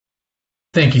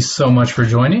Thank you so much for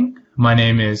joining. My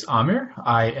name is Aamir.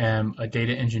 I am a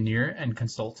data engineer and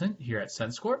consultant here at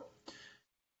Sense Corp.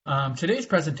 Today's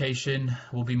presentation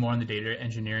will be more on the data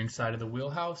engineering side of the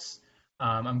wheelhouse.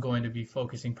 I'm going to be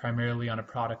focusing primarily on a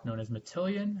product known as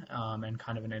Matillion and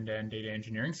kind of an end-to-end data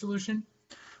engineering solution.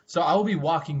 So I will be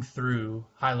walking through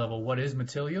high level what is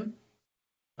Matillion,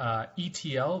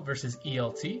 ETL versus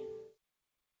ELT,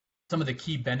 some of the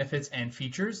key benefits and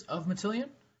features of Matillion.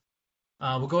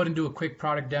 We'll go ahead and do a quick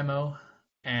product demo,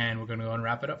 and we're going to go and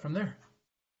wrap it up from there.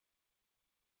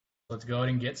 Let's go ahead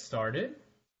and get started.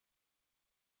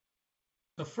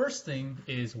 The first thing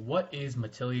is, what is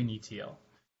Matillion ETL?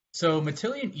 So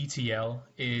Matillion ETL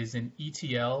is an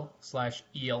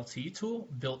ETL/ELT tool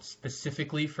built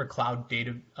specifically for cloud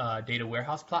data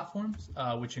warehouse platforms,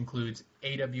 which includes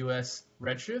AWS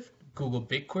Redshift, Google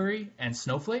BigQuery, and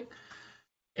Snowflake.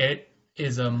 It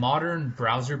is a modern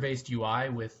browser-based UI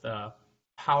with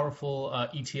powerful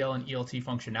ETL and ELT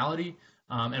functionality,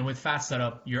 and with fast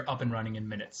setup, you're up and running in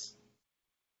minutes.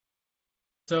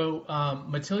 So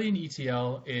Matillion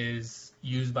ETL is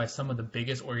used by some of the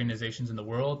biggest organizations in the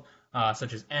world,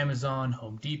 such as Amazon,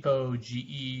 Home Depot,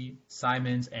 GE,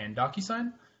 Siemens, and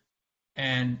DocuSign.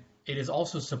 And it is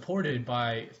also supported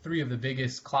by three of the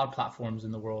biggest cloud platforms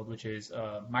in the world, which is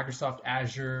Microsoft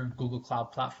Azure, Google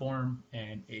Cloud Platform,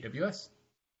 and AWS.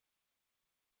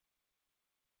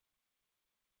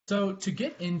 So to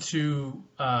get into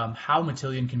how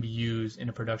Matillion can be used in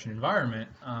a production environment,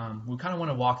 we kind of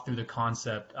want to walk through the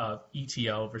concept of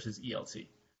ETL versus ELT.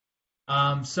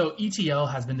 So ETL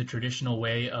has been the traditional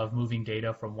way of moving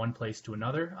data from one place to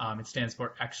another. It stands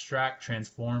for extract,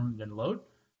 transform, then load.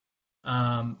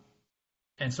 And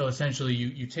so essentially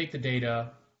you take the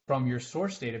data from your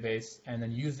source database and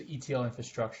then use the ETL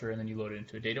infrastructure and then you load it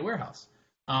into a data warehouse.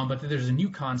 But there's a new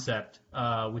concept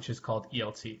which is called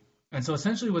ELT. And so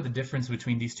essentially what the difference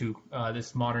between these two,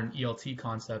 this modern ELT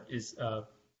concept is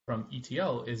from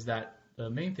ETL is that the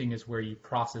main thing is where you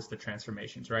process the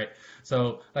transformations, right?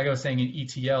 So like I was saying, in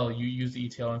ETL, you use the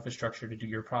ETL infrastructure to do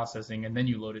your processing and then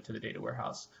you load it to the data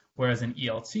warehouse. Whereas in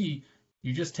ELT,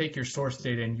 you just take your source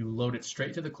data and you load it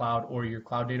straight to the cloud or your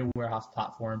cloud data warehouse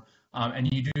platform, and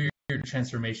you do your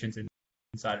transformations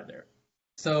inside of there.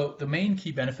 So the main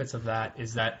key benefits of that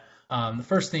is that the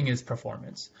first thing is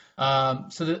performance.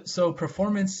 So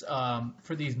performance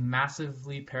for these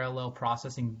massively parallel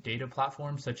processing data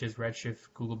platforms such as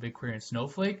Redshift, Google BigQuery, and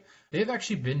Snowflake, they've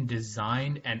actually been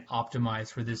designed and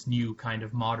optimized for this new kind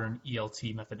of modern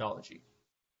ELT methodology.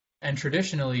 And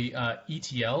traditionally,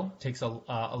 ETL takes a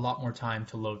lot more time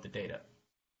to load the data.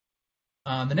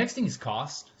 The next thing is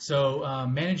cost. So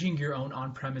managing your own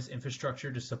on-premise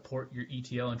infrastructure to support your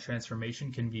ETL and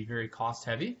transformation can be very cost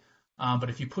heavy.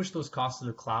 But if you push those costs to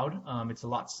the cloud, it's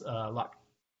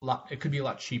it could be a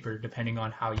lot cheaper depending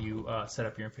on how you set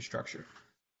up your infrastructure.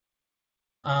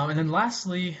 And then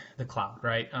lastly, the cloud,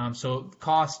 right? So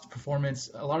cost,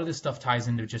 performance, a lot of this stuff ties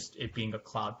into just it being a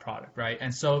cloud product, right?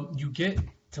 And so you get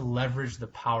to leverage the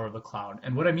power of the cloud.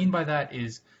 And what I mean by that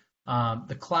is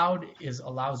the cloud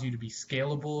allows you to be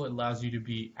scalable, it allows you to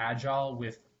be agile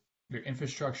with your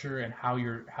infrastructure and how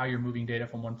you're moving data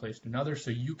from one place to another, so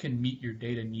you can meet your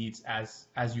data needs as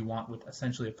you want with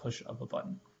essentially a push of a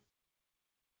button.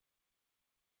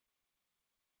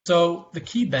 So the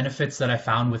key benefits that I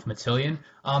found with Matillion,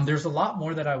 there's a lot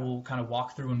more that I will kind of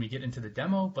walk through when we get into the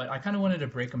demo, but I kind of wanted to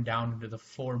break them down into the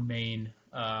four main,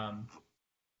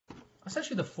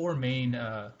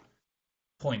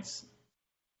 points.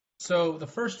 So the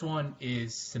first one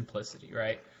is simplicity,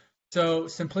 right? So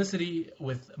simplicity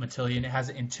with Matillion, it has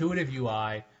an intuitive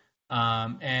UI,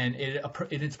 and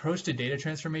its approach to data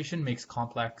transformation makes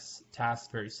complex tasks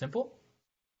very simple.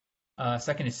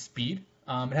 Second is speed.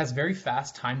 It has very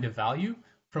fast time to value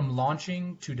from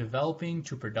launching to developing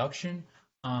to production.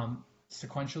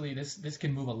 Sequentially, this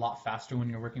can move a lot faster when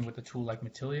you're working with a tool like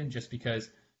Matillion, just because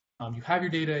you have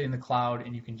your data in the cloud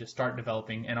and you can just start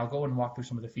developing. And I'll go and walk through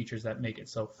some of the features that make it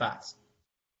so fast.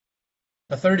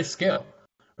 The third is scale.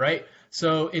 Right?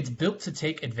 So it's built to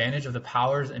take advantage of the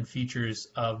powers and features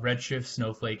of Redshift,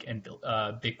 Snowflake, and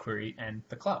BigQuery and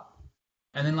the cloud.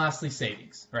 And then lastly,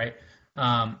 savings, right?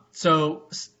 So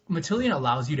Matillion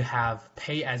allows you to have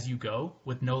pay as you go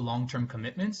with no long-term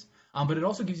commitments, but it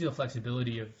also gives you the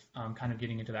flexibility of kind of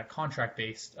getting into that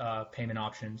contract-based payment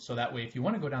option. So that way, if you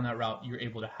want to go down that route, you're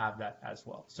able to have that as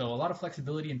well. So a lot of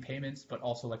flexibility in payments, but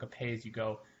also like a pay as you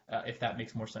go, if that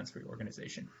makes more sense for your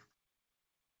organization.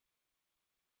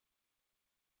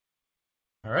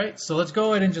 All right, so let's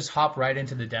go ahead and just hop right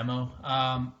into the demo.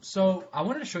 So I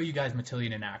wanted to show you guys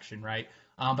Matillion in action, right?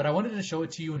 But I wanted to show it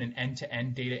to you in an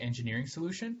end-to-end data engineering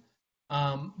solution.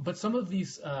 But some of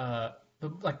these,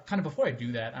 like kind of before I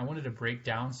do that, I wanted to break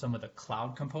down some of the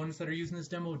cloud components that are used in this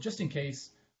demo, just in case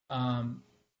um,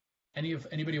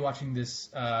 anybody watching this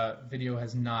video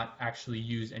has not actually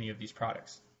used any of these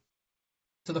products.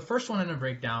 So the first one I'm going to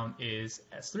break down is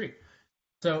S3.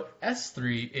 So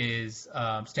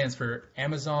S3 stands for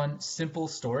Amazon Simple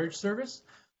Storage Service.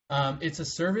 It's a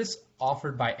service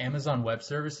offered by Amazon Web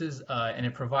Services, and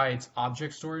it provides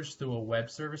object storage through a web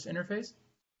service interface.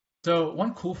 So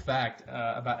one cool fact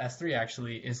about S3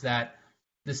 actually is that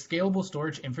the scalable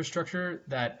storage infrastructure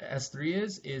that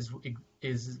S3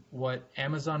 is what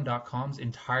Amazon.com's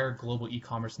entire global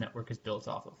e-commerce network is built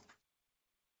off of.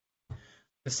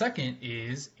 The second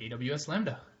is AWS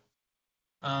Lambda.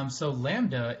 So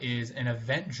Lambda is an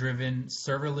event-driven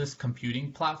serverless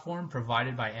computing platform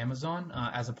provided by Amazon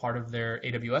as a part of their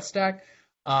AWS stack.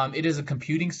 It is a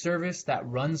computing service that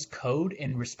runs code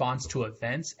in response to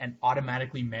events and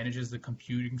automatically manages the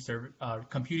computing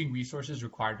resources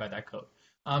required by that code.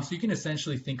 So you can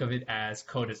essentially think of it as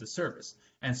code as a service.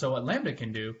 And so what Lambda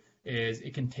can do is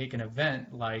it can take an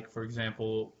event, like for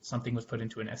example, something was put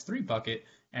into an S3 bucket,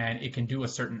 and it can do a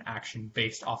certain action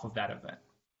based off of that event.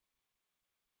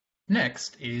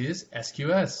 Next is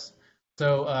SQS.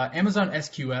 So Amazon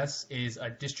SQS is a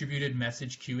distributed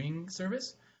message queuing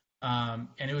service. And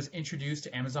it was introduced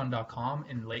to Amazon.com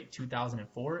in late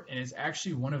 2004, and is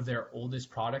actually one of their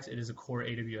oldest products. It is a core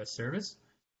AWS service.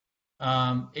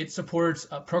 It supports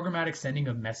programmatic sending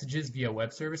of messages via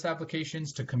web service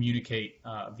applications to communicate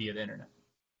via the internet.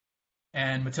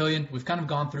 And Matillion, we've kind of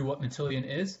gone through what Matillion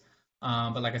is,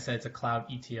 but like I said, it's a cloud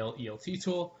ETL ELT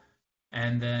tool.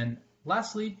 And then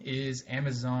lastly is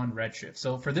Amazon Redshift.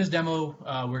 So for this demo,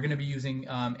 we're going to be using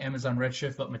Amazon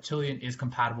Redshift, but Matillion is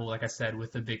compatible, like I said,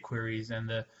 with the BigQueries and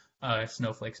the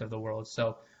Snowflakes of the world.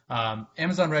 So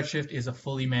Amazon Redshift is a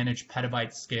fully managed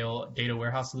petabyte-scale data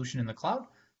warehouse solution in the cloud.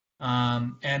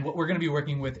 And what we're going to be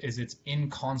working with is its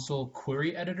in-console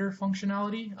query editor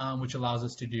functionality, which allows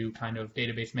us to do kind of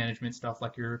database management stuff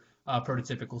like your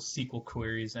prototypical SQL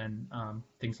queries and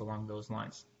things along those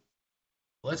lines.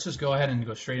 Let's just go ahead and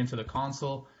go straight into the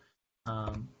console.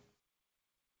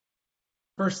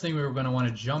 First thing we're going to want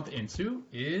to jump into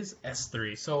is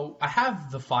S3. So I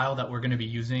have the file that we're going to be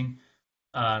using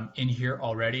in here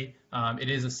already. It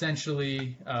is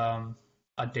essentially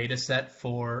a data set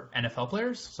for NFL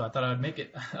players, so I thought I would make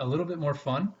it a little bit more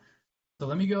fun. So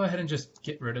let me go ahead and just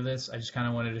get rid of this. I just kind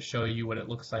of wanted to show you what it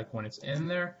looks like when it's in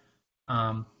there.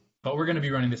 But we're going to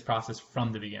be running this process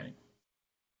from the beginning.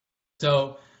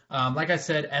 So like I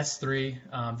said, S3,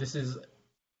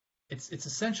 it's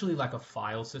essentially like a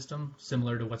file system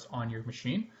similar to what's on your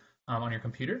machine, on your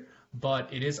computer,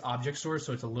 but it is object storage,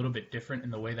 so it's a little bit different in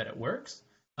the way that it works.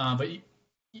 But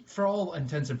for all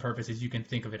intents and purposes, you can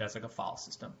think of it as like a file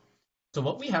system. So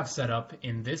what we have set up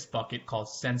in this bucket called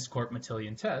Sense Corp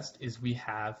Matillion test is we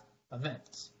have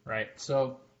events, right?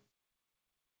 So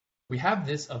we have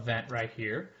this event right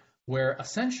here where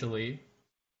essentially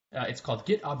it's called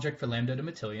get object for lambda to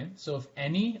Matillion. So if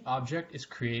any object is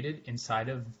created inside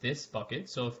of this bucket,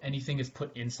 so if anything is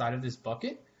put inside of this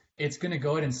bucket, it's going to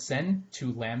go ahead and send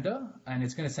to lambda, and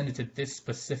it's going to send it to this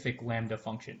specific lambda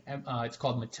function. It's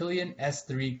called Matillion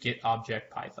S3 get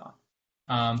object Python.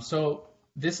 So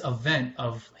this event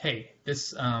of, hey,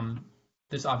 this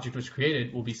object was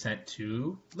created will be sent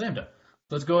to lambda.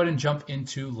 So let's go ahead and jump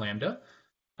into lambda.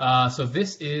 So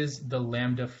this is the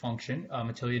lambda function,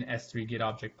 Matillion S3 get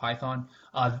object Python,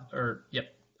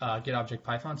 get object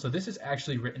Python. So this is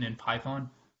actually written in Python.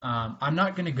 I'm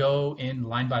not going to go in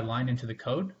line by line into the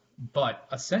code, but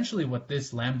essentially what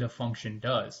this lambda function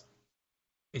does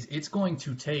is it's going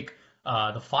to take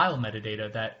the file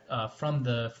metadata that from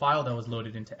the file that was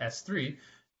loaded into S3,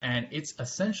 and it's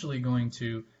essentially going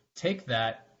to take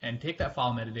that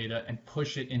file metadata and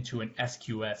push it into an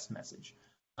SQS message.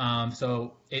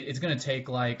 So it's going to take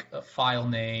like a file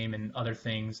name and other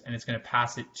things, and it's going to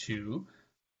pass it to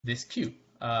this queue,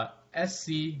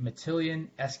 SC Matillion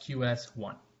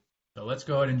SQS1. So let's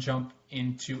go ahead and jump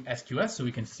into SQS so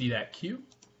we can see that queue.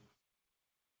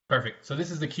 Perfect. So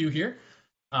this is the queue here.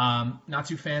 Not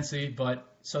too fancy, but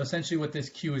so essentially what this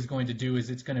queue is going to do is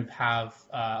it's going to have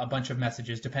a bunch of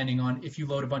messages depending on if you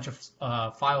load a bunch of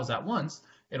files at once.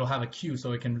 It'll have a queue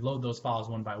so it can load those files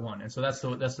one by one. And so that's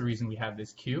the reason we have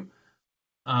this queue.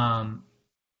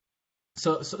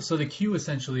 So the queue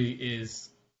essentially is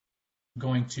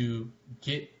going to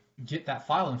get that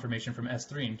file information from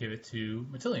S3 and give it to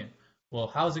Matillion. Well,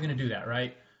 how is it going to do that,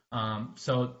 right?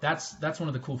 So that's one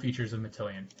of the cool features of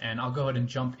Matillion. And I'll go ahead and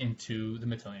jump into the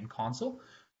Matillion console.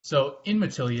 So in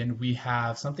Matillion, we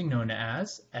have something known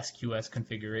as SQS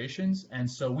configurations, and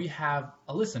so we have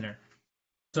a listener.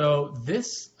 So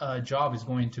this job is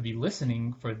going to be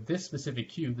listening for this specific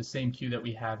queue, the same queue that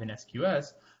we have in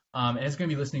SQS, and it's going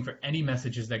to be listening for any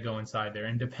messages that go inside there.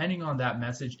 And depending on that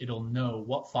message, it'll know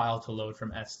what file to load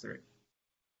from S3.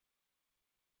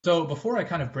 So before I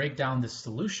kind of break down this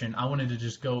solution, I wanted to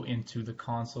just go into the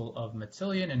console of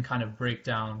Matillion and kind of break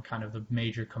down kind of the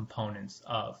major components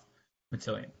of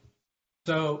Matillion.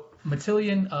 So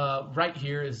Matillion right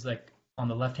here is like on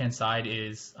the left-hand side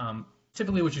is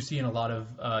typically what you see in a lot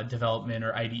of development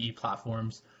or IDE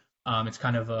platforms. It's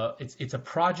kind of it's a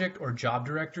project or job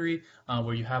directory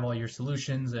where you have all your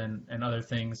solutions and other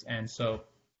things, and so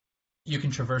you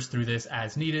can traverse through this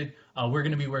as needed. We're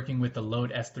going to be working with the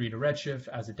load S3 to Redshift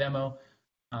as a demo.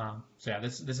 So yeah,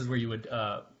 this is where you would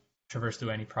traverse through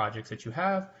any projects that you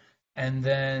have. And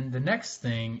then the next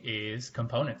thing is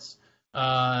components.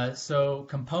 So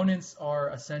components are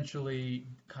essentially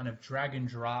kind of drag and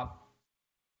drop.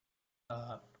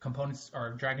 Components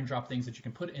are drag and drop things that you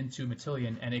can put into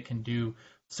Matillion, and it can do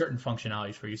certain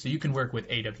functionalities for you. So you can work with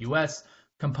AWS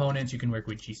components, you can work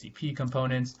with GCP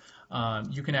components,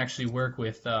 you can actually work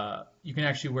with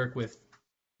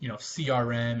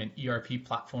CRM and ERP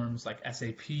platforms like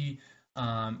SAP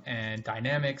and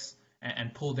Dynamics,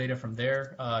 and pull data from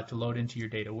there to load into your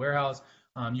data warehouse.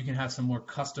 You can have some more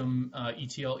custom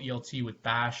ETL, ELT with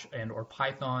Bash and or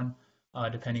Python,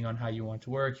 depending on how you want to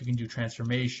work. You can do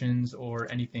transformations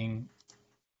or anything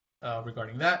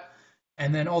regarding that.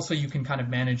 And then also you can kind of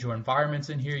manage your environments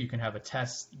in here. You can have a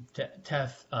test,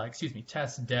 dev,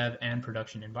 and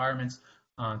production environments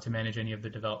to manage any of the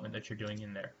development that you're doing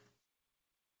in there.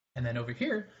 And then over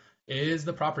here is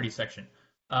the properties section.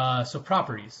 So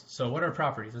properties. So what are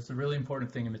properties? That's a really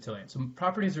important thing in Matillion. So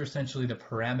properties are essentially the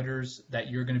parameters that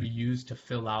you're going to be used to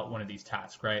fill out one of these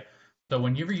tasks, right? So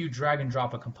whenever you drag and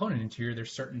drop a component into here,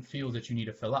 there's certain fields that you need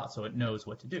to fill out so it knows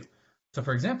what to do. So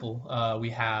for example, we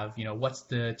have, what's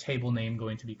the table name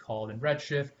going to be called in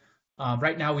Redshift?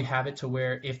 Right now we have it to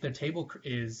where if the table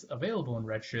is available in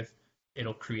Redshift,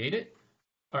 it'll create it.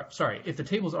 Or, sorry, if the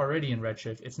table's already in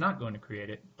Redshift, it's not going to create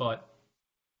it. But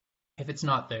if it's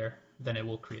not there, then it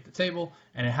will create the table,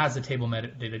 and it has the table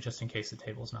metadata just in case the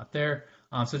table is not there.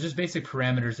 So just basic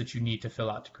parameters that you need to fill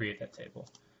out to create that table.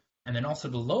 And then also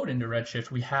to load into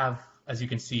Redshift, we have, as you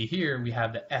can see here, we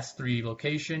have the S3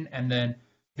 location, and then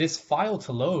this file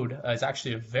to load is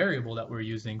actually a variable that we're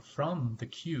using from the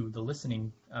queue, the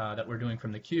listening that we're doing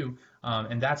from the queue,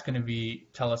 and that's going to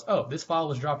tell us, oh, this file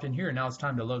was dropped in here, now it's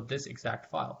time to load this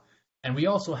exact file. And we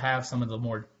also have some of the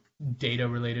more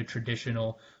data-related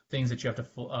traditional things that you have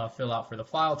to fill out for the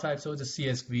file type. So it's a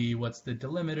CSV, what's the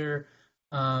delimiter,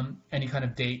 any kind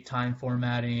of date, time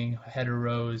formatting, header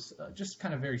rows, just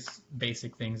kind of very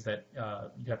basic things that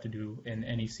you have to do in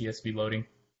any CSV loading.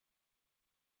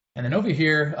 And then over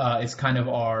here is kind of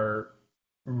our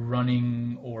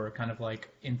running or kind of like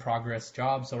in progress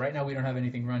job. So right now we don't have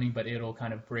anything running, but it'll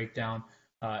kind of break down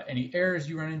any errors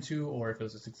you run into or if it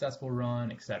was a successful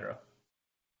run, etc.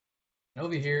 And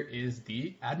over here is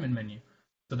the admin menu.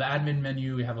 So the admin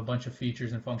menu, we have a bunch of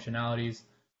features and functionalities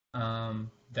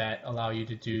that allow you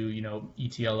to do,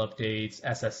 ETL updates,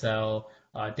 SSL,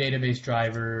 database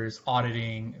drivers,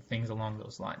 auditing, things along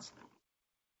those lines.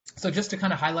 So just to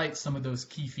kind of highlight some of those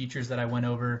key features that I went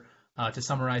over, to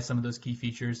summarize some of those key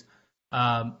features,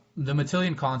 the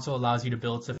Matillion console allows you to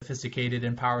build sophisticated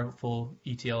and powerful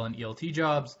ETL and ELT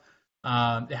jobs.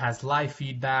 It has live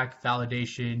feedback,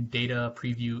 validation, data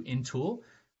preview in tool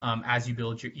as you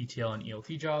build your ETL and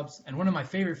ELT jobs. And one of my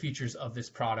favorite features of this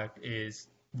product is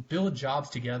build jobs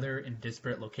together in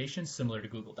disparate locations similar to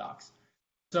Google Docs.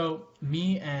 So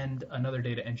me and another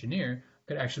data engineer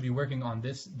could actually be working on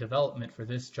this development for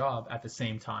this job at the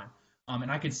same time.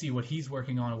 And I could see what he's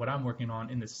working on and what I'm working on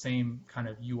in the same kind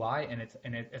of UI, and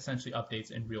it essentially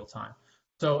updates in real time.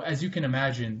 So as you can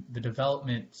imagine, the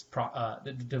development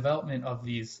of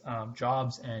these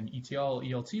jobs and ETL,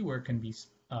 ELT work can be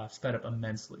sped up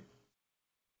immensely.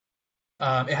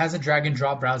 It has a drag and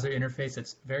drop browser interface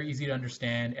that's very easy to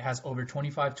understand. It has over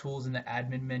 25 tools in the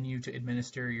admin menu to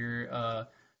administer your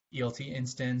ELT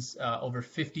instance, over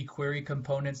 50 query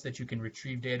components that you can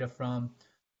retrieve data from.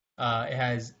 It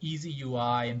has easy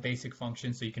UI and basic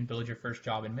functions, so you can build your first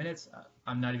job in minutes.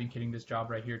 I'm not even kidding, this job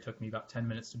right here took me about 10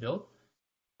 minutes to build.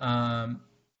 And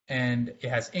it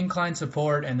has incline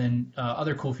support and then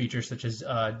other cool features such as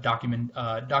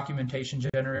documentation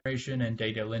generation and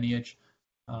data lineage.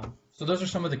 So those are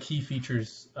some of the key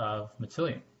features of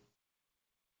Matillion.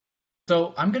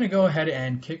 So I'm going to go ahead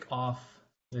and kick off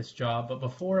this job, but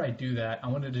before I do that, I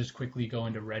want to just quickly go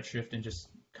into Redshift and just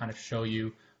kind of show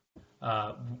you.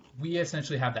 We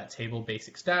essentially have that table,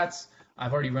 basic stats.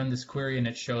 I've already run this query and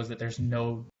it shows that there's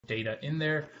no data in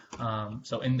there.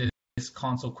 So in this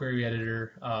console query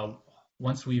editor,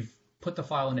 once we've put the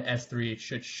file into S3, it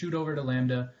should shoot over to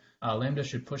Lambda. Lambda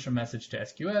should push a message to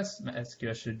SQS.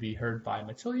 SQS should be heard by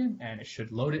Matillion, and it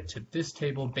should load it to this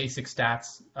table, basic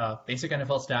stats, basic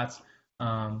NFL stats,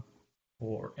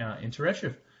 into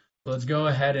Redshift. So let's go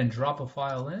ahead and drop a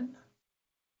file in.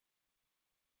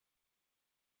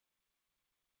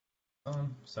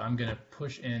 So I'm going to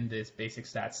push in this basic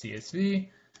stats CSV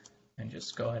and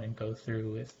just go ahead and go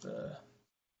through with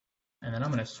and then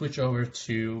I'm going to switch over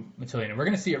to Matillion. And we're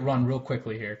going to see it run real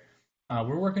quickly here.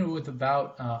 We're working with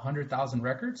about 100,000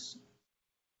 records.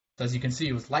 So as you can see,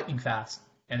 it was lightning fast,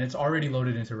 and it's already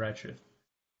loaded into Redshift.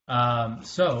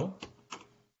 So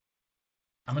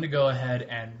I'm going to go ahead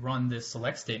and run this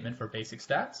select statement for basic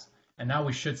stats, and now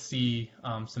we should see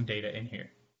some data in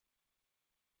here.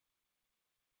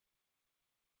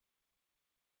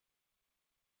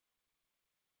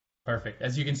 Perfect.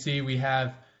 As you can see, we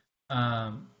have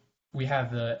the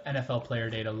NFL player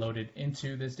data loaded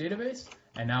into this database,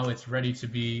 and now it's ready to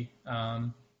be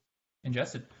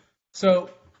ingested. So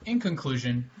in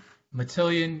conclusion,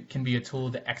 Matillion can be a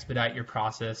tool to expedite your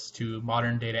process to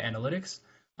modern data analytics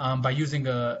by using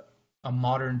a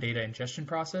modern data ingestion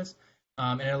process.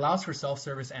 And it allows for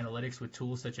self-service analytics with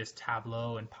tools such as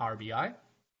Tableau and Power BI.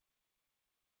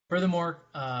 Furthermore,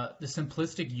 the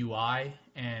simplistic UI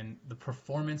and the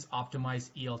performance optimized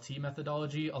ELT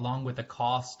methodology, along with the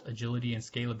cost, agility, and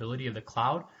scalability of the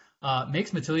cloud,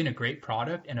 makes Matillion a great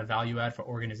product and a value add for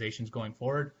organizations going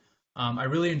forward. I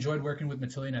really enjoyed working with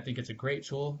Matillion. I think it's a great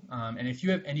tool. And if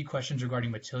you have any questions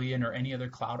regarding Matillion or any other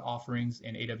cloud offerings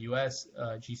in AWS,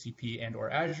 GCP, and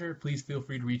or Azure, please feel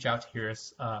free to reach out to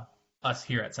us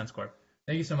here at Sense Corp.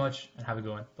 Thank you so much, and have a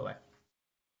good one. Bye-bye.